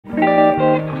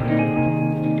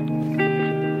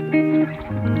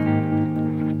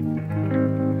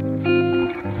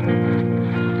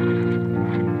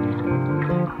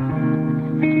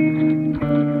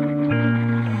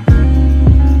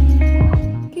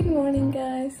morning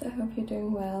guys, I hope you're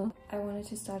doing well. I wanted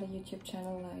to start a YouTube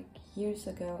channel like years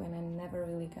ago and I never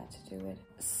really got to do it.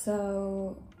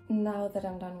 So now that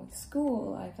I'm done with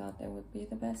school, I thought that would be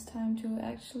the best time to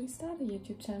actually start a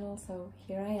YouTube channel. So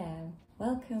here I am.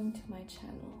 Welcome to my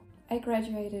channel. I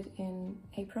graduated in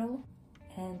April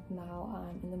and now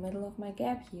I'm in the middle of my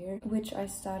gap year, which I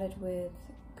started with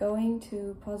going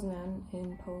to Poznan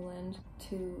in Poland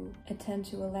to attend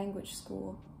to a language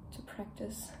school to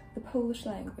practice the Polish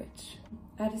language.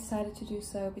 I decided to do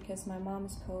so because my mom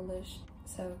is Polish,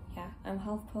 so yeah, I'm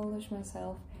half Polish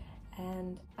myself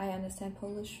and I understand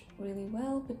Polish really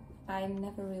well, but I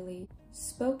never really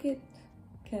spoke it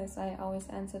because I always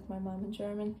answered my mom in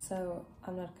German, so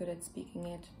I'm not good at speaking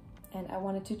it. And I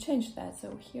wanted to change that,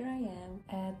 so here I am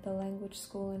at the language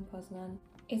school in Poznan.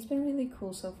 It's been really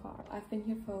cool so far. I've been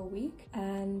here for a week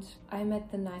and I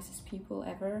met the nicest people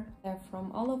ever. They're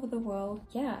from all over the world.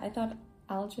 Yeah, I thought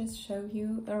I'll just show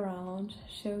you around,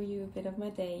 show you a bit of my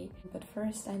day. But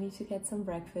first I need to get some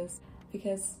breakfast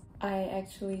because I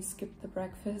actually skipped the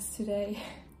breakfast today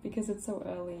because it's so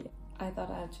early. I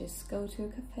thought I'd just go to a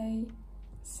cafe,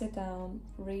 sit down,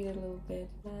 read a little bit,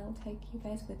 and I'll take you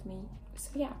guys with me. So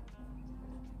yeah.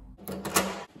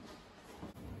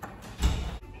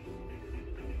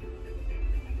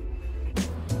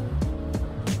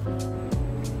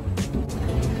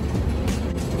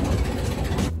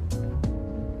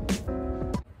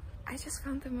 I just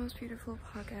found the most beautiful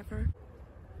park ever.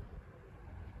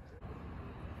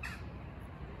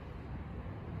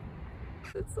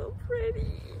 It's so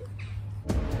pretty.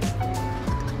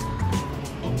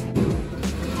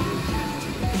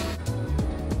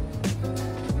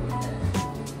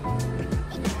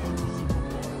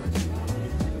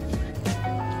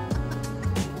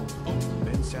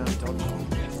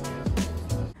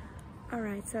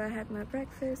 Alright, so I had my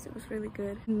breakfast, it was really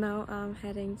good. Now I'm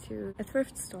heading to a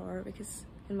thrift store because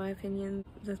in my opinion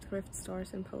the thrift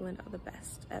stores in Poland are the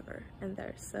best ever and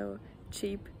they're so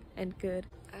cheap and good.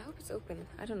 I hope it's open.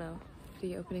 I don't know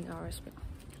the opening hours, but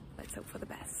let's hope for the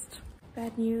best.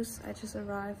 Bad news, I just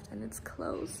arrived and it's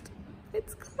closed.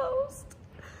 It's closed.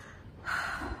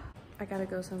 I gotta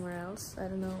go somewhere else. I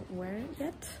don't know where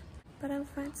yet, but I'll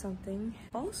find something.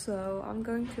 Also, I'm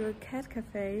going to a cat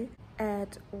cafe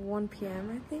at 1 p.m.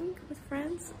 I think with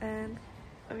friends and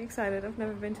I'm excited. I've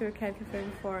never been to a cat cafe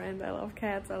before and I love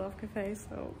cats, I love cafes,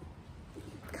 so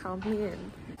count me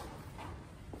in.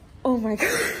 Oh my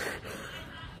god.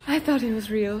 I thought he was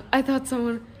real. I thought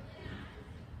someone...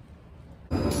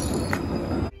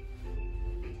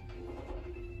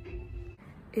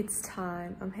 It's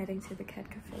time. I'm heading to the cat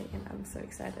cafe and I'm so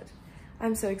excited.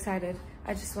 I'm so excited.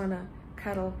 I just wanna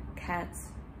cuddle cats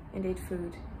and eat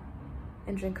food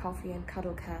and drink coffee and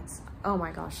cuddle cats. Oh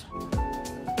my gosh.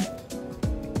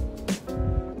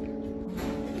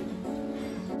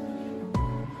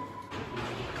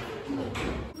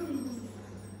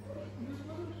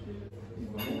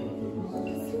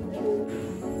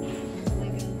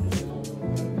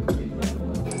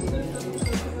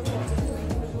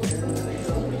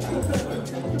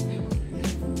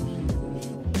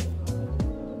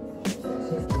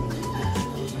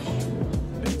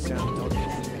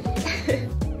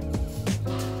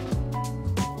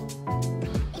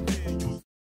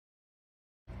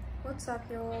 What's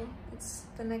up y'all? It's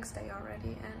the next day already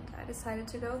and I decided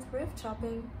to go thrift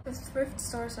shopping. The thrift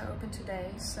stores are open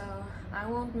today, so I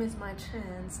won't miss my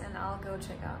chance and I'll go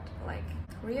check out like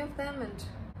 3 of them and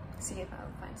see if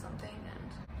I'll find something. And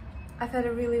I've had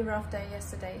a really rough day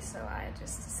yesterday, so I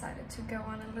just decided to go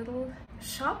on a little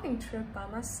shopping trip by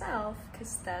myself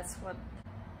because that's what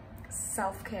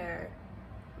self-care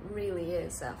really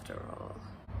is after all.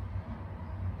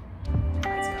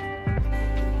 Let's go.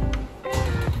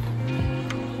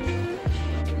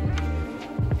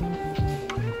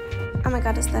 Oh my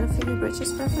god, is that a Phoebe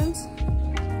Bridgers reference?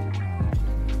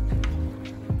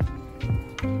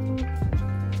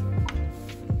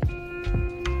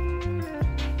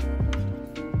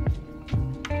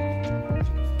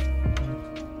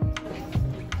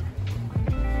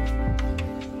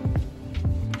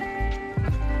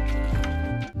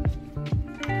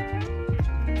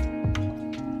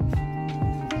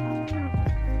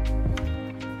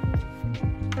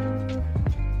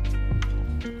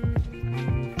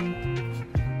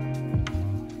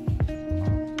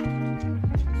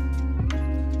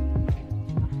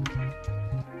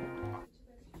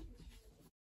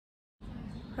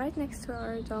 Right next to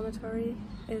our dormitory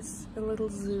is a little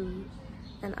zoo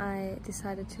and I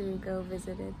decided to go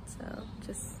visit it, so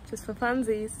just for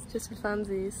funsies,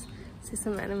 see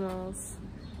some animals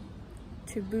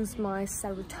to boost my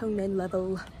serotonin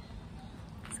level.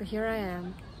 So here I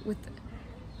am with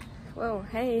Whoa,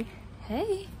 hey.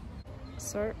 Hey.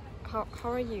 Sir, how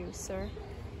are you, sir?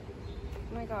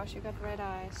 Oh my gosh, you got red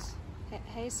eyes.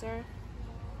 Hey, sir.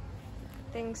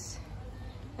 Thanks.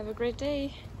 Have a great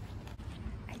day.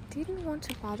 I didn't want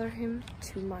to bother him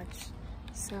too much,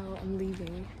 so I'm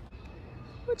leaving.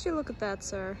 Would you look at that,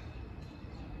 sir?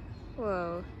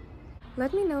 Whoa.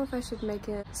 Let me know if I should make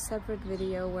a separate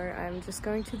video where I'm just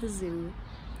going to the zoo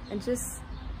and just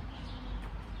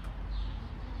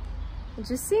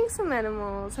seeing some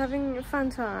animals, having a fun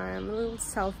time, a little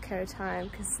self-care time,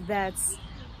 because that's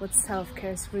what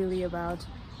self-care is really about.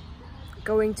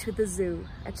 Going to the zoo.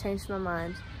 I changed my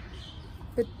mind.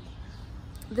 But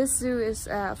this zoo is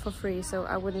for free, so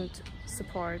I wouldn't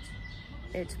support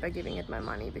it by giving it my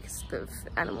money, because the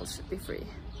animals should be free.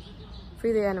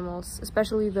 Free the animals,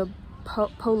 especially the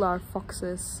polar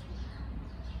foxes.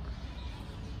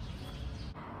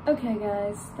 Okay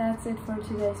guys, that's it for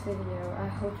today's video. I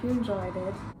hope you enjoyed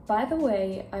it. By the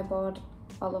way, I bought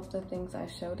all of the things I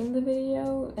showed in the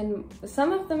video, and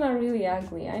some of them are really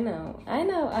ugly. I know,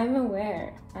 I'm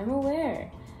aware.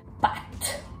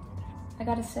 But I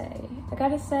gotta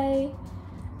say,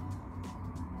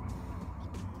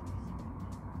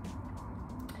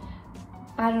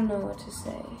 I don't know what to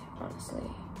say, honestly.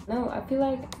 No, I feel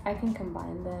like I can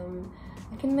combine them.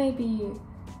 I can maybe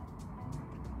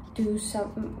do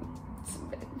some,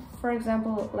 for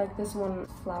example, like this one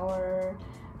flower,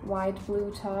 white,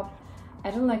 blue top.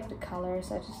 I don't like the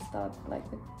colors, I just thought like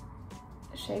the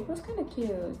shape was kind of cute.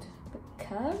 The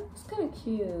cut was kind of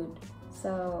cute.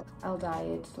 So I'll dye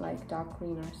it like dark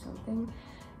green or something.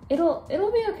 It'll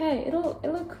be okay, it'll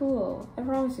look cool. I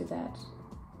promise you that.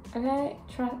 Okay,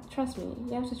 trust me.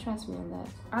 You have to trust me on that.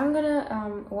 I'm gonna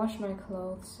wash my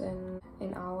clothes in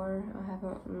an hour. I have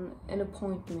an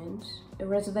appointment, a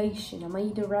reservation. I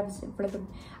made a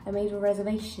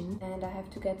reservation, and I have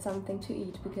to get something to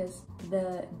eat because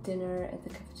the dinner at the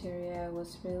cafeteria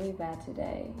was really bad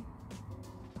today.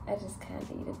 I just can't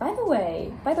eat it. By the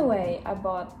way, I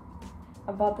bought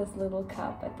this little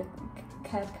cup at the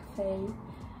cat cafe,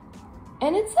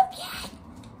 and it's so cute.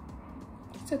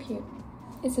 It's so cute.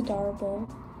 It's adorable.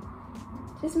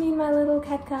 Just me and my little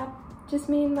cat cup. Just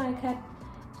me and my cat.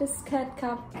 Just cat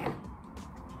cup.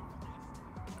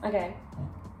 Okay.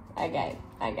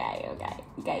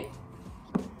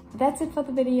 That's it for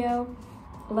the video.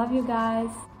 Love you guys.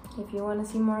 If you want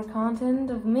to see more content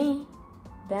of me,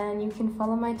 then you can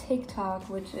follow my TikTok,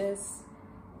 which is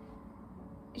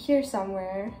here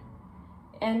somewhere.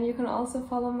 And you can also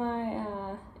follow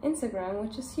my Instagram,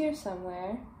 which is here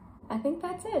somewhere. I think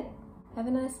that's it. Have a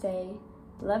nice day.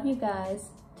 Love you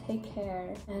guys. Take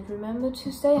care. And remember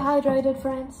to stay hydrated,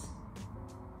 friends.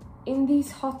 In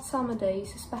these hot summer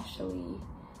days especially.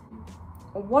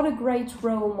 What a great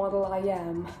role model I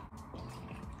am.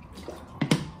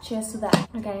 Cheers to that.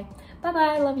 Okay. Bye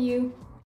bye. Love you.